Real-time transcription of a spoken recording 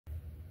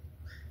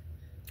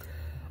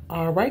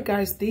All right,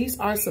 guys, these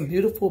are some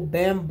beautiful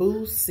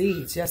bamboo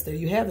seeds. Yes, there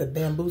you have the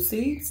bamboo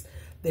seeds.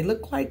 They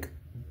look like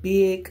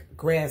big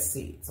grass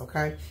seeds,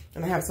 okay?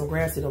 And I have some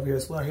grass seed over here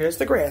as well. Here's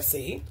the grass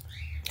seed,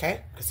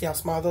 okay? See how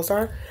small those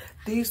are?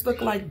 These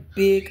look like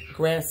big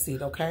grass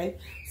seed, okay?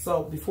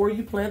 So before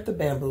you plant the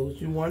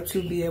bamboos, you want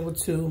to be able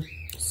to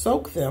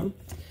soak them.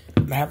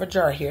 I have a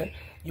jar here.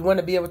 You want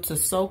to be able to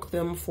soak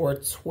them for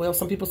 12,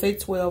 some people say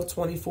 12,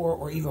 24,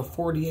 or even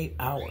 48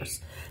 hours.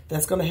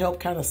 That's going to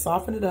help kind of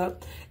soften it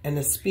up and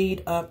to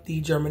speed up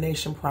the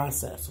germination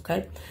process,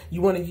 okay?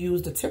 You want to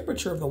use the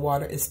temperature of the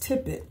water is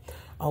tepid,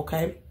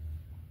 okay?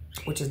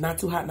 Which is not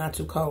too hot, not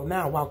too cold.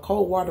 Now, while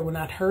cold water will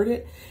not hurt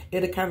it,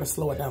 it'll kind of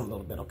slow it down a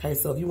little bit, okay?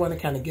 So if you want to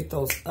kind of get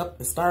those up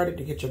and started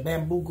to get your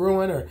bamboo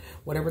growing or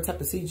whatever type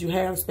of seeds you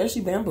have,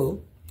 especially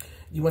bamboo,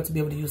 you want to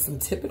be able to use some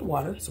tepid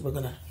water. So we're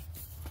going to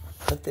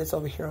put this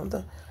over here on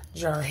the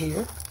jar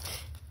here,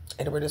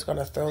 and we're just going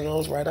to throw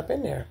those right up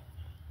in there.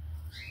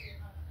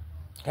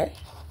 Okay,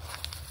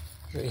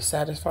 very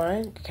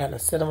satisfying. You can kind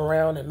of sit them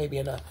around and maybe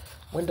in a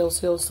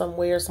windowsill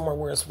somewhere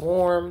where it's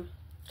warm,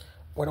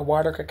 where the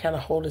water could kind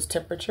of hold its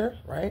temperature,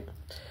 right?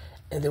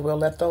 And then we'll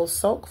let those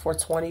soak for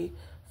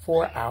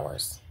 24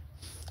 hours.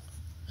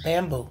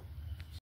 Bamboo.